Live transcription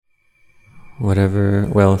Whatever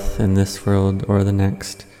wealth in this world or the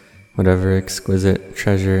next, whatever exquisite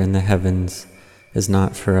treasure in the heavens, is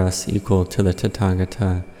not for us equal to the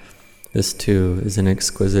Tathagata. This too is an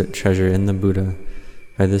exquisite treasure in the Buddha.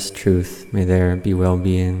 By this truth may there be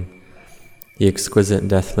well-being. The exquisite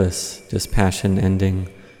deathless, dispassion ending,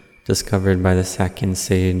 discovered by the Sakyan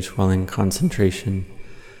sage while in concentration.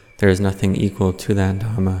 There is nothing equal to that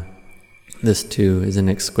Dhamma. This too is an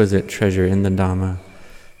exquisite treasure in the Dhamma.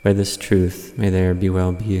 By this truth may there be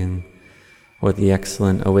well-being. What the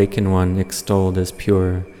excellent awakened one extolled as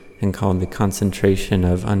pure and called the concentration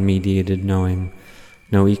of unmediated knowing,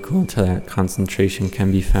 no equal to that concentration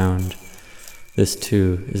can be found. This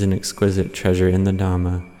too is an exquisite treasure in the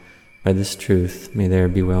Dhamma. By this truth may there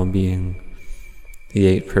be well-being. The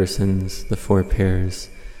 8 persons, the 4 pairs,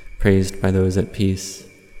 praised by those at peace.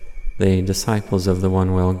 They, disciples of the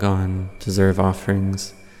one well gone, deserve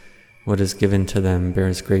offerings. What is given to them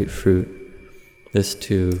bears great fruit. This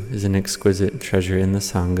too is an exquisite treasure in the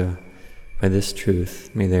Sangha. By this truth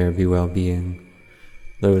may there be well-being.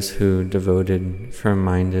 Those who, devoted,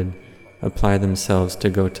 firm-minded, apply themselves to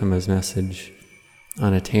Gautama's message,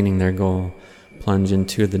 on attaining their goal, plunge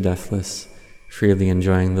into the deathless, freely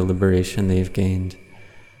enjoying the liberation they've gained.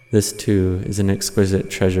 This too is an exquisite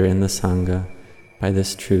treasure in the Sangha. By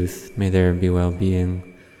this truth may there be well-being.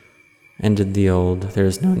 Ended the old, there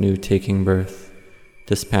is no new taking birth.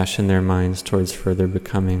 Dispassion their minds towards further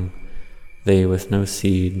becoming. They with no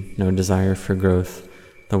seed, no desire for growth,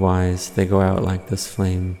 the wise, they go out like this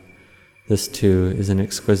flame. This too is an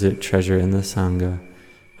exquisite treasure in the Sangha.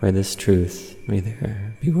 By this truth may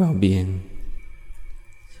there be well-being.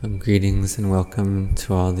 So greetings and welcome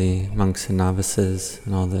to all the monks and novices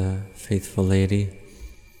and all the faithful laity.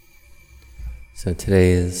 So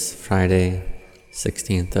today is Friday,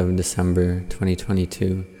 16th of December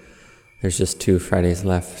 2022. There's just 2 Fridays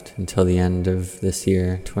left until the end of this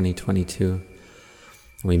year, 2022.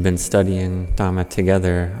 We've been studying Dhamma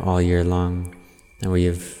together all year long, and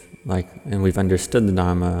we've understood the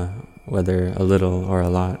Dhamma, whether a little or a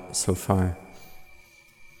lot so far.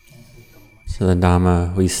 So the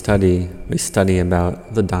Dhamma we study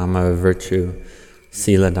about the Dhamma of virtue,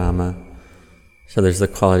 Sila Dhamma. So there's the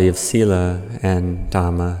quality of Sila and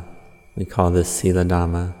Dhamma. We call this Sila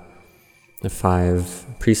Dhamma. The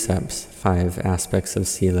 5 precepts, 5 aspects of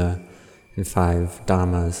Sila, and 5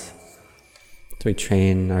 Dhammas. So we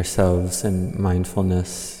train ourselves in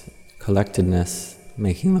mindfulness, collectedness,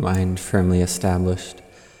 making the mind firmly established.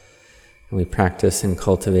 And we practice and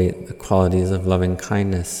cultivate the qualities of loving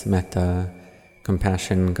kindness, metta,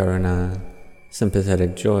 compassion, karuna,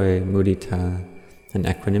 sympathetic joy, mudita, and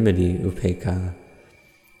equanimity, upekkha.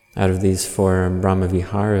 Out of these 4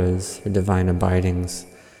 Brahmaviharas, or divine abidings,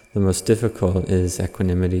 the most difficult is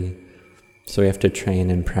equanimity. So we have to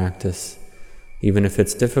train and practice. Even if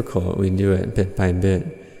it's difficult, we do it bit by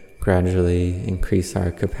bit, gradually increase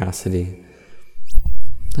our capacity.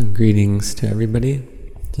 And greetings to everybody.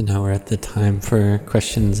 So now we're at the time for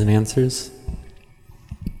questions and answers.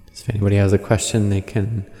 So if anybody has a question, they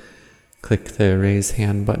can click the raise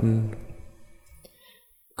hand button.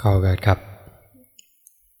 Karl Cup.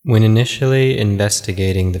 When initially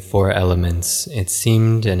investigating the 4 elements, it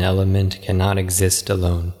seemed an element cannot exist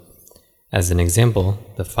alone. As an example,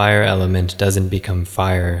 the fire element doesn't become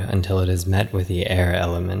fire until it is met with the air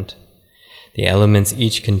element. The elements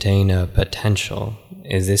each contain a potential.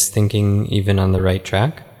 Is this thinking even on the right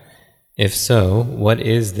track? If so, what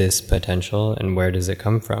is this potential and where does it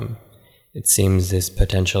come from? It seems this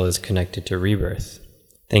potential is connected to rebirth.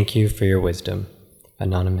 Thank you for your wisdom.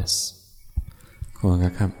 Anonymous.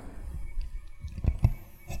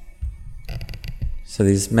 So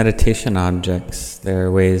these meditation objects,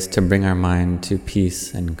 they're ways to bring our mind to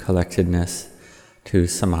peace and collectedness, to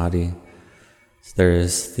samadhi. So there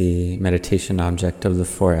is the meditation object of the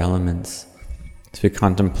 4 elements. So we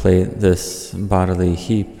contemplate this bodily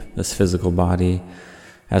heap, this physical body,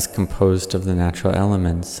 as composed of the natural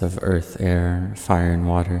elements of earth, air, fire, and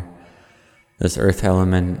water. This earth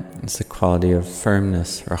element is the quality of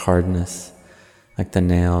firmness or hardness, like the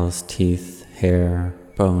nails, teeth, hair,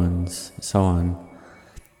 bones, so on.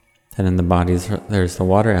 And in the bodies, there's the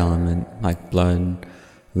water element, like blood,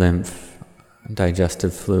 lymph,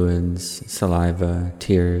 digestive fluids, saliva,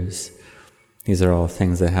 tears. These are all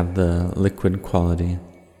things that have the liquid quality.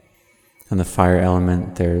 And the fire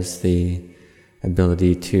element, there's the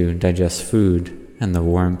ability to digest food and the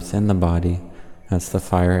warmth in the body. That's the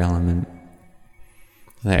fire element.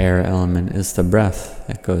 The air element is the breath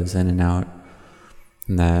that goes in and out,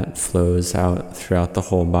 and that flows out throughout the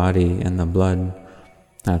whole body and the blood.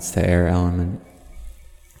 That's the air element.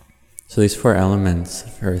 So these four elements,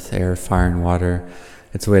 earth, air, fire, and water,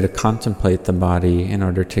 it's a way to contemplate the body in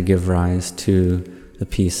order to give rise to the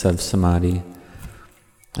peace of samadhi.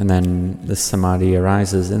 And then the samadhi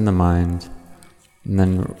arises in the mind. And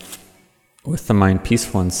then with the mind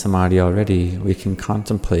peaceful in samadhi already, we can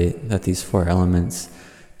contemplate that these four elements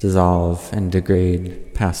dissolve and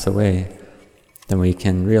degrade, pass away. Then we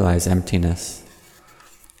can realize emptiness.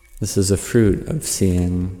 This is a fruit of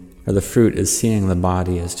seeing, or the fruit is seeing the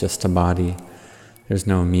body as just a body. There's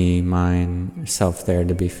no me, mine, or self there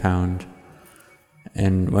to be found.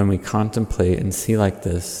 And when we contemplate and see like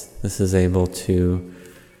this is able to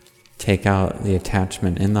take out the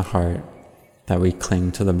attachment in the heart that we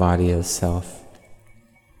cling to the body as self.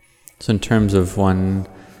 So in terms of one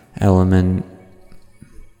element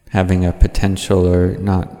having a potential or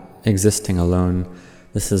not existing alone,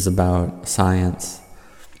 this is about science.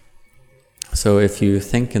 So if you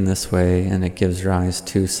think in this way and it gives rise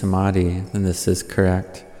to samadhi, then this is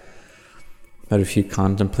correct. But if you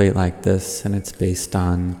contemplate like this and it's based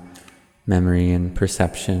on memory and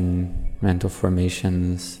perception, mental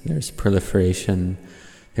formations, there's proliferation,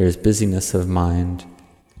 there's busyness of mind,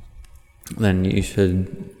 then you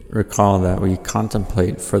should recall that we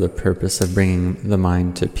contemplate for the purpose of bringing the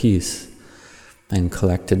mind to peace and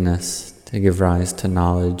collectedness, to give rise to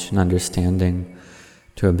knowledge and understanding,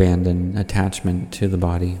 to abandon attachment to the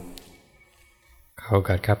body.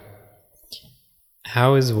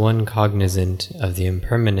 How is one cognizant of the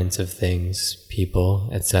impermanence of things, people,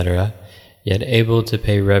 etc., yet able to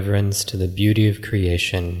pay reverence to the beauty of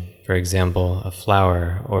creation, for example, a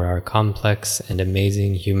flower or our complex and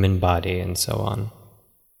amazing human body, and so on?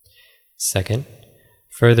 Second,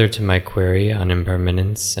 further to my query on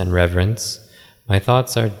impermanence and reverence, my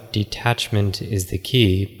thoughts are detachment is the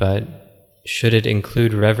key, but should it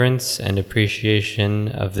include reverence and appreciation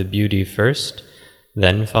of the beauty first,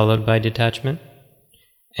 then followed by detachment?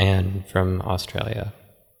 Anne from Australia.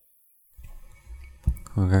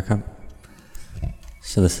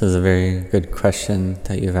 So this is a very good question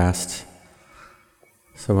that you've asked.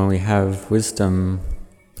 So when we have wisdom,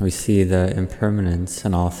 we see the impermanence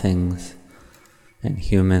in all things, in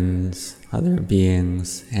humans, other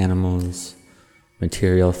beings, animals,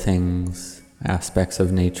 material things, aspects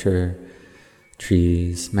of nature,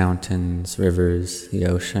 trees, mountains, rivers, the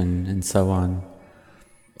ocean, and so on.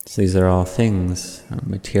 So these are all things,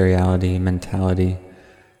 materiality, mentality,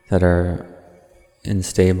 that are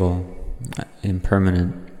unstable,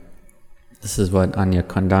 impermanent. This is what Anya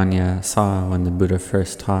Kondanya saw when the Buddha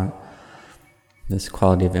first taught, this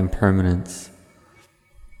quality of impermanence,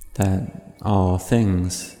 that all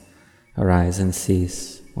things arise and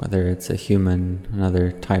cease, whether it's a human,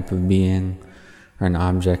 another type of being, or an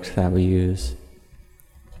object that we use.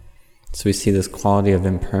 So we see this quality of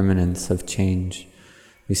impermanence, of change.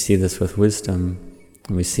 We see this with wisdom,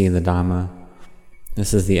 and we see the Dhamma.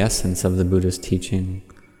 This is the essence of the Buddha's teaching.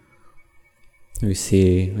 We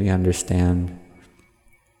see, we understand.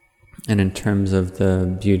 And in terms of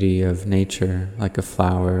the beauty of nature, like a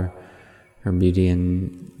flower, or beauty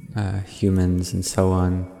in humans and so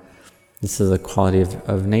on, this is a quality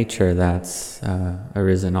of nature that's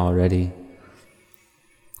arisen already.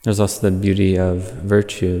 There's also the beauty of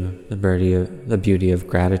virtue, the beauty of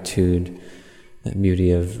gratitude, the beauty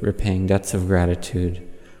of repaying debts of gratitude.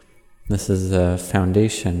 This is the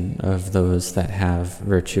foundation of those that have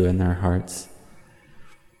virtue in their hearts.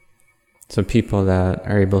 So people that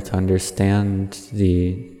are able to understand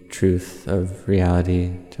the truth of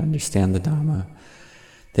reality, to understand the Dhamma,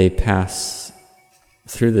 they pass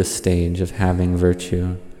through this stage of having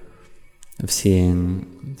virtue, of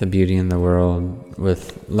seeing the beauty in the world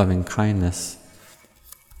with loving kindness,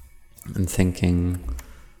 and thinking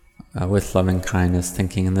with loving kindness,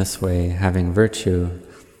 thinking in this way, having virtue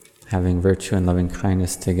and loving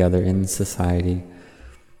kindness together in society.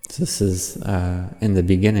 So this is in the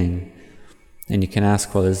beginning. And you can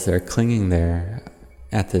ask, well, is there clinging there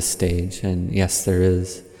at this stage? And yes, there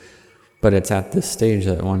is. But it's at this stage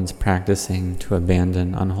that one's practicing to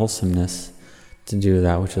abandon unwholesomeness, to do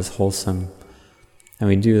that which is wholesome. And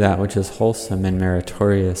we do that which is wholesome and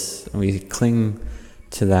meritorious. And we cling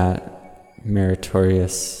to that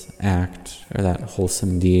meritorious act or that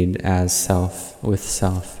wholesome deed as self, with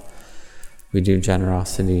self. We do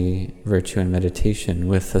generosity, virtue, and meditation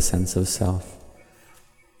with a sense of self.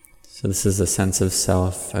 So this is a sense of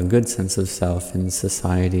self, a good sense of self in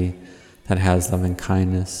society that has loving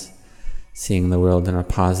kindness, seeing the world in a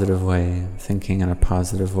positive way, thinking in a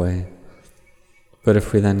positive way. But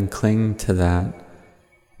if we then cling to that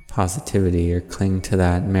positivity or cling to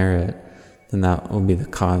that merit, then that will be the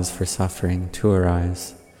cause for suffering to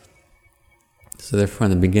arise. So therefore in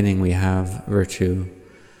the beginning we have virtue,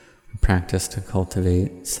 we practice to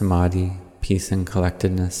cultivate samadhi, peace and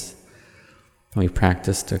collectedness. We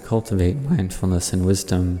practice to cultivate mindfulness and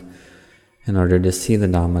wisdom in order to see the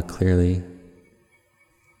Dhamma clearly.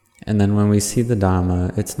 And then when we see the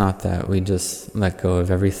Dhamma, it's not that we just let go of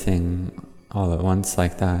everything all at once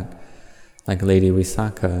like that. Like Lady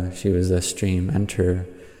Visakha, she was a stream enter,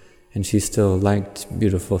 and she still liked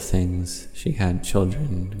beautiful things. She had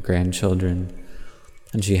children, grandchildren,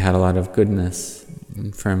 and she had a lot of goodness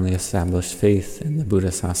and firmly established faith in the Buddha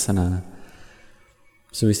Sasana.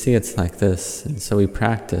 So we see it's like this, and so we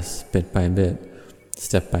practice bit by bit,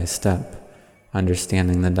 step by step,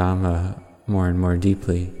 understanding the Dhamma more and more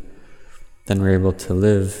deeply. Then we're able to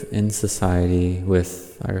live in society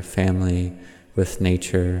with our family, with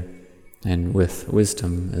nature, and with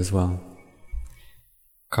wisdom as well.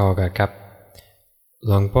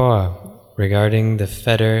 Regarding the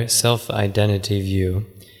fetter self-identity view,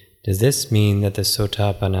 does this mean that the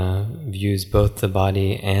Sotapanna views both the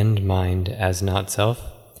body and mind as not self?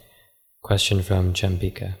 Question from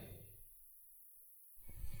Champika.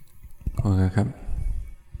 So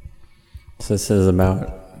this is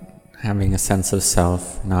about having a sense of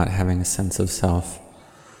self, not having a sense of self.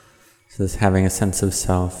 So this having a sense of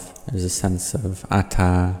self, there's a sense of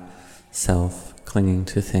atta, self, clinging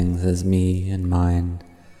to things as me and mine.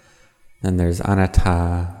 Then there's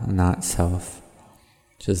anatta, not self,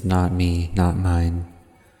 which is not me, not mine.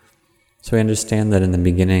 So we understand that in the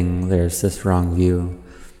beginning there's this wrong view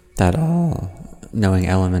that all knowing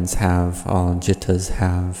elements have, all jittas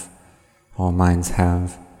have, all minds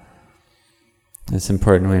have. It's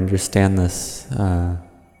important we understand this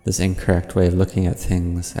incorrect way of looking at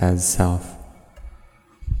things as self,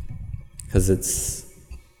 because it's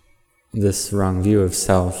this wrong view of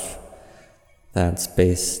self that's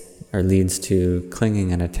based or leads to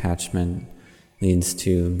clinging and attachment, leads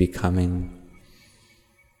to becoming,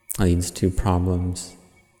 leads to problems.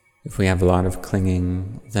 If we have a lot of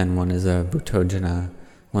clinging, then one is a bhutojana,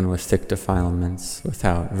 one with thick defilements,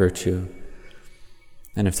 without virtue.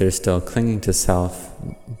 And if there's still clinging to self,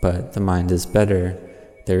 but the mind is better,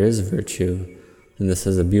 there is virtue, then this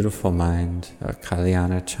is a beautiful mind, a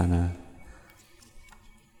kalyana chana.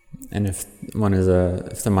 And if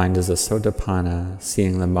the mind is a sotapanna,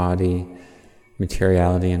 seeing the body,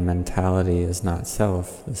 materiality and mentality is not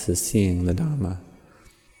self, this is seeing the Dhamma.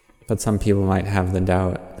 But some people might have the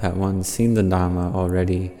doubt that one's seen the Dhamma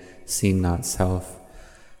already, seen not self.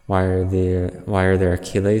 Why are there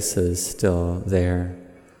kilesas still there?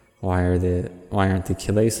 Why aren't the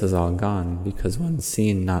kilesas all gone? Because one's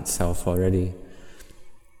seen not self already.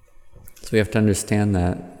 So we have to understand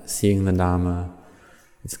that seeing the Dhamma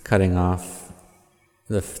is cutting off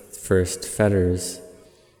the first fetters,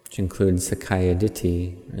 which includes Sakkaya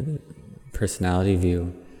Ditthi, or the personality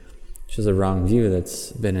view, which is a wrong view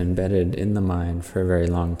that's been embedded in the mind for a very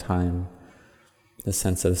long time. The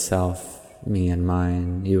sense of self, me and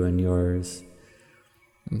mine, you and yours.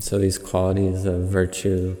 And so these qualities of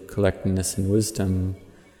virtue, collectedness, and wisdom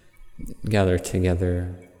gather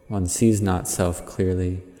together. One sees not self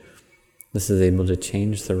clearly. This is able to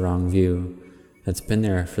change the wrong view that's been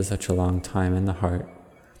there for such a long time in the heart.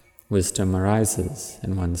 Wisdom arises,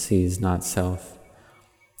 and one sees not self.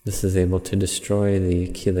 This is able to destroy the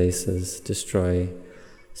kilesas, destroy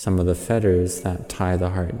some of the fetters that tie the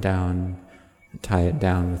heart down, tie it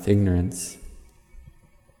down with ignorance.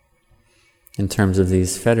 In terms of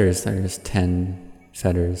these fetters, there's 10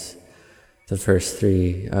 fetters. The first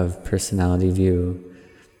 3 of personality view,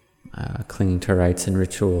 clinging to rites and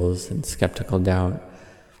rituals, and skeptical doubt.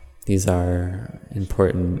 These are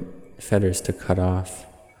important fetters to cut off.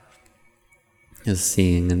 Is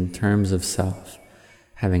seeing in terms of self,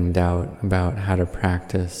 having doubt about how to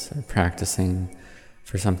practice, or practicing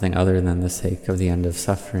for something other than the sake of the end of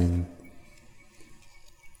suffering.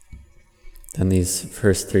 Then these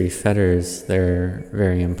first 3 fetters, they're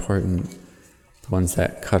very important, the ones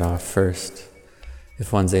that cut off first.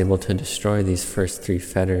 If one's able to destroy these first 3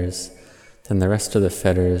 fetters, then the rest of the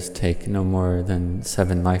fetters take no more than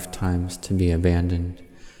 7 lifetimes to be abandoned.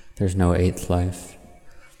 There's no 8th life.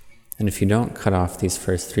 And if you don't cut off these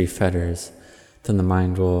first 3 fetters, then the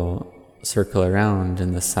mind will circle around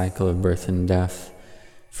in the cycle of birth and death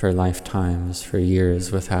for lifetimes, for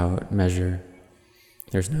years without measure.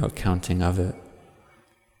 There's no counting of it.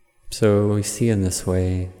 So we see in this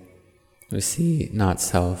way, we see not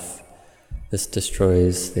self. This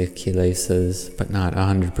destroys the kilesas, but not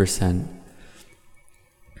 100%.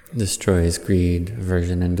 Destroys greed,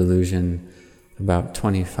 aversion, and delusion about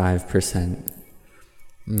 25%,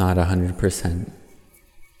 not 100%.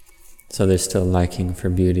 So there's still liking for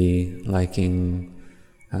beauty, liking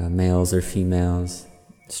males or females.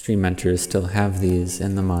 Stream mentors still have these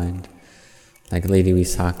in the mind. Like Lady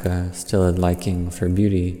Visakha still had liking for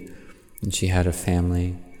beauty, and she had a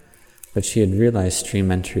family. But she had realized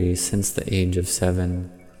stream entry since the age of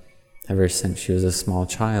 7, ever since she was a small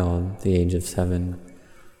child, the age of 7.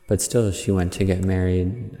 But still she went to get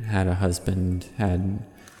married, had a husband, had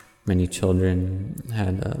many children,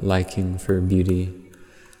 had a liking for beauty.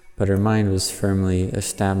 But her mind was firmly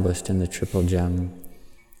established in the Triple Gem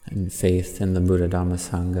and faith in the Buddha Dhamma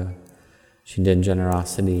Sangha. She did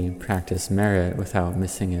generosity, practiced merit without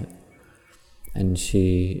missing it. And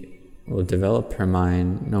she will develop her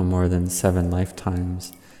mind no more than 7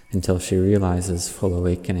 lifetimes until she realizes full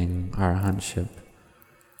awakening, arahantship.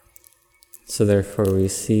 So therefore we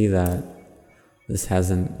see that this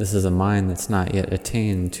is a mind that's not yet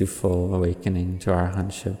attained to full awakening, to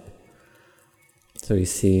arahantship. So we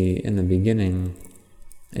see in the beginning,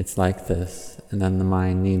 it's like this, and then the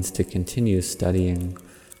mind needs to continue studying,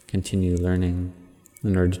 continue learning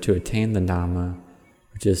in order to attain the Dhamma,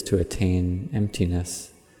 which is to attain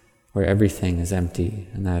emptiness, where everything is empty,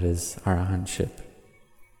 and that is arahantship.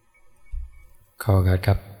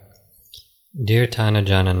 Dear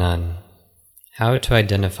Tanajananand, how to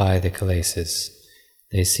identify the kilesas?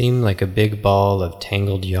 They seem like a big ball of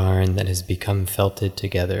tangled yarn that has become felted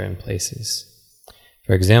together in places.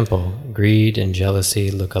 For example, greed and jealousy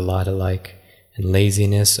look a lot alike, and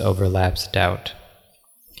laziness overlaps doubt.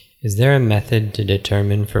 Is there a method to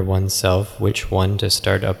determine for oneself which one to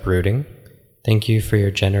start uprooting? Thank you for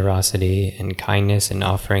your generosity and kindness in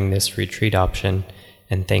offering this retreat option,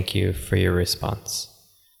 and thank you for your response.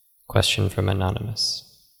 Question from Anonymous.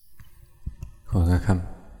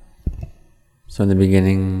 So in the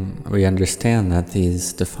beginning, we understand that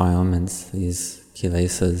these defilements, these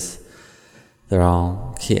kilesas, they're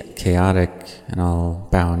all chaotic and all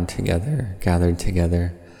bound together, gathered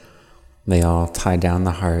together. They all tie down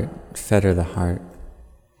the heart, fetter the heart.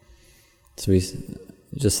 So we,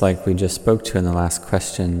 just like we just spoke to in the last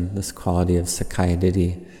question, this quality of Sakkaya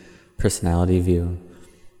Ditthi, personality view,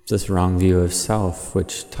 this wrong view of self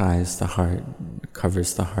which ties the heart,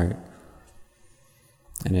 covers the heart.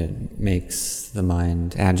 And it makes the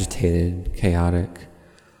mind agitated, chaotic,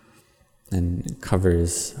 and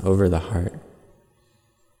covers over the heart.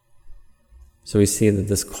 So we see that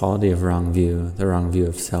this quality of wrong view, the wrong view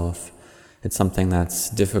of self, it's something that's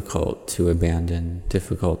difficult to abandon,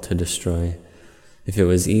 difficult to destroy. If it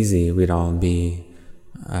was easy, we'd all be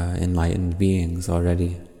enlightened beings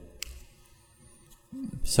already.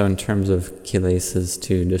 So in terms of kilesas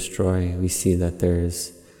to destroy, we see that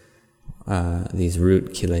there's these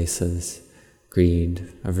root kilesas,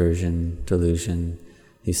 greed, aversion, delusion,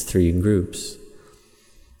 these 3 groups.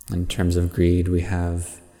 In terms of greed, we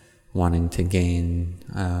have wanting to gain,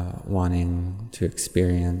 wanting to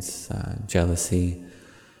experience, jealousy.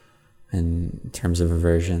 In terms of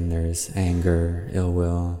aversion, there's anger, ill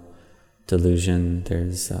will, delusion,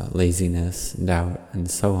 there's laziness, doubt, and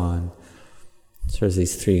so on. So there's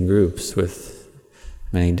these 3 groups with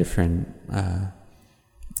many different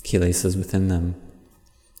kilesas within them.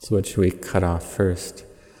 So what should we cut off first?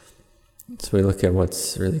 So we look at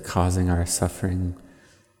what's really causing our suffering,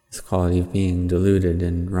 this quality of being deluded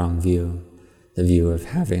in wrong view, the view of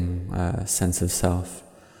having a sense of self.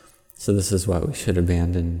 So this is what we should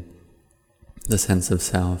abandon, the sense of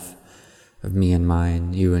self, of me and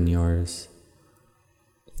mine, you and yours.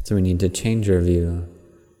 So we need to change our view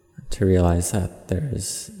to realize that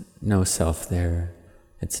there's no self there.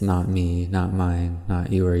 It's not me, not mine,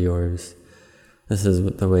 not you or yours. This is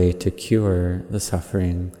the way to cure the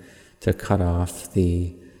suffering, to cut off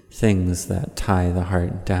the things that tie the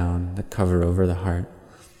heart down, that cover over the heart.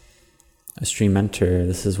 A stream mentor,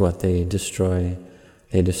 this is what they destroy.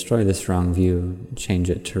 They destroy this wrong view, change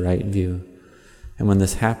it to right view. And when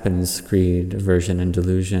this happens, greed, aversion, and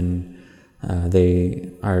delusion,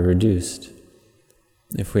 they are reduced.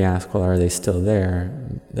 If we ask, well, are they still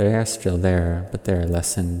there? They are still there, but they're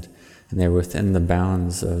lessened, and they're within the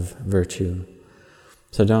bounds of virtue.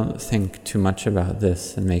 So don't think too much about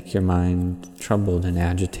this and make your mind troubled and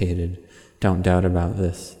agitated. Don't doubt about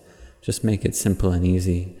this. Just make it simple and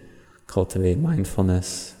easy. Cultivate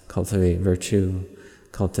mindfulness, cultivate virtue,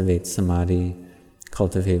 cultivate samadhi,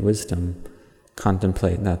 cultivate wisdom.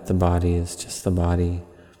 Contemplate that the body is just the body.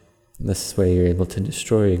 This way you're able to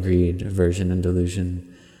destroy greed, aversion, and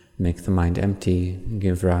delusion, make the mind empty, and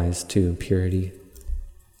give rise to purity.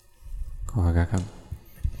 So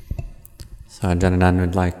Jananand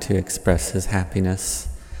would like to express his happiness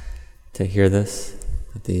to hear this,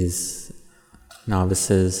 that these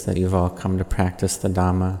novices, that you've all come to practice the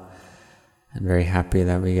Dhamma, and very happy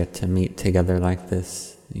that we get to meet together like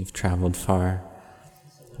this. You've traveled far.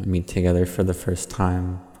 We meet together for the first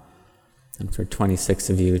time. And for 26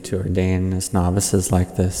 of you to ordain as novices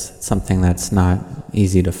like this, it's something that's not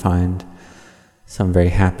easy to find. So I'm very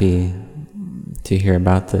happy to hear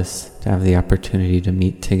about this, to have the opportunity to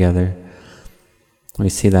meet together. We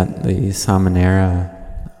see that the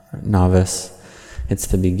Samanera novice, it's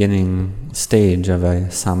the beginning stage of a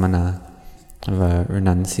samana, of a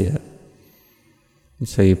renunciate. And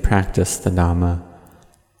so you practice the Dhamma.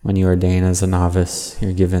 When you ordain as a novice,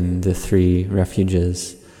 you're given the 3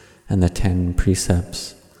 refuges and the 10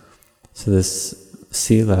 precepts. So this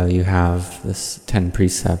sila you have, this 10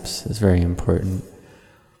 precepts, is very important.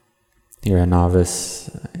 You're a novice,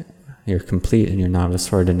 you're complete in your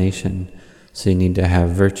novice ordination, so you need to have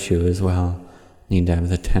virtue as well. You need to have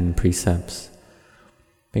the 10 precepts.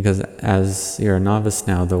 Because as you're a novice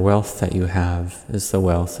now, the wealth that you have is the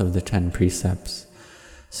wealth of the 10 precepts.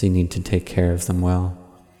 So you need to take care of them well.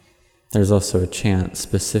 There's also a chant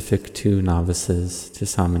specific to novices, to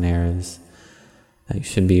samaneras, that you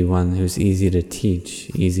should be one who's easy to teach,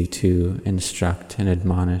 easy to instruct and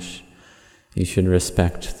admonish. You should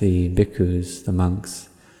respect the bhikkhus, the monks,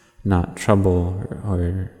 not trouble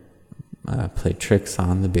or play tricks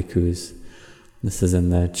on the bhikkhus. This is in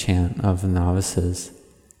the chant of the novices.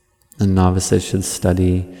 The novices should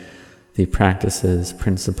study the practices,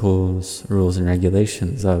 principles, rules and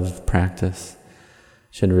regulations of practice.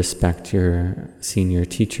 Should respect your senior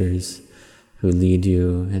teachers who lead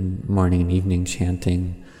you in morning and evening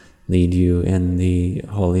chanting, lead you in the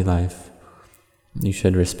holy life. You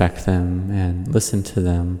should respect them and listen to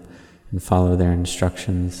them and follow their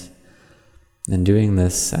instructions. In doing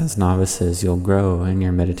this as novices, you'll grow in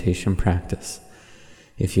your meditation practice.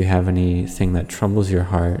 If you have anything that troubles your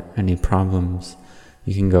heart, any problems,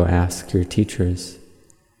 you can go ask your teachers.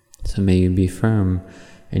 So may you be firm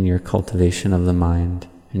in your cultivation of the mind,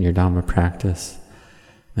 in your Dhamma practice.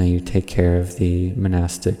 May you take care of the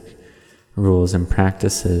monastic rules and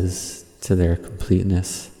practices to their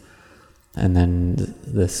completeness. And then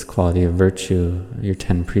this quality of virtue, your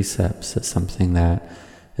 10 precepts, is something that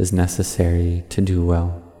is necessary to do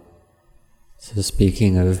well. So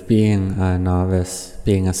speaking of being a novice,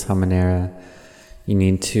 being a samanera, you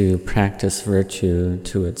need to practice virtue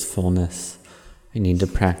to its fullness. You need to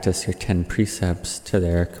practice your 10 precepts to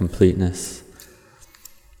their completeness.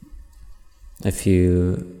 If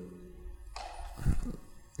you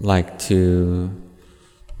like to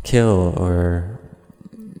kill or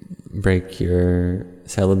break your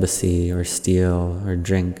celibacy or steal or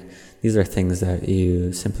drink, these are things that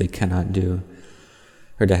you simply cannot do.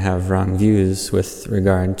 Or to have wrong views with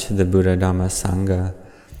regard to the Buddha, Dhamma, Sangha,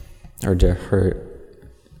 or to hurt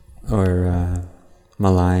or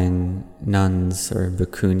malign nuns or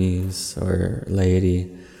bhikkhunis or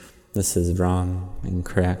laity. This is wrong,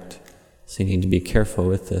 incorrect. So you need to be careful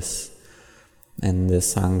with this. And the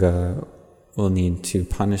Sangha will need to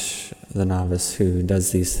punish the novice who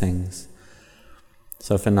does these things.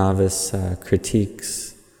 So if a novice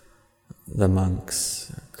critiques the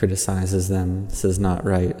monks, criticizes them, this is not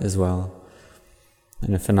right as well.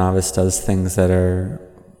 And if a novice does things that are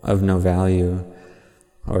of no value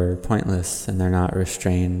or pointless and they're not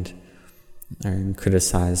restrained, or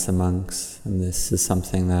criticize the monks, and this is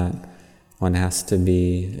something that one has to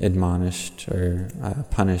be admonished or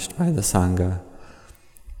punished by the Sangha.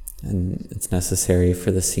 And it's necessary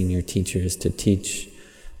for the senior teachers to teach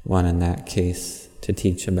one in that case, to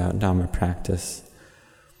teach about Dhamma practice.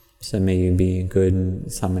 So may you be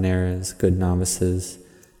good samaneras, good novices,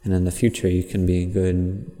 and in the future you can be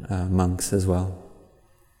good monks as well.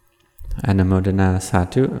 Anumodana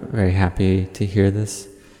Satu, very happy to hear this.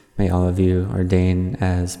 May all of you ordain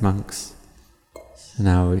as monks. So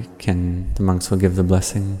now the monks will give the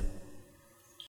blessing.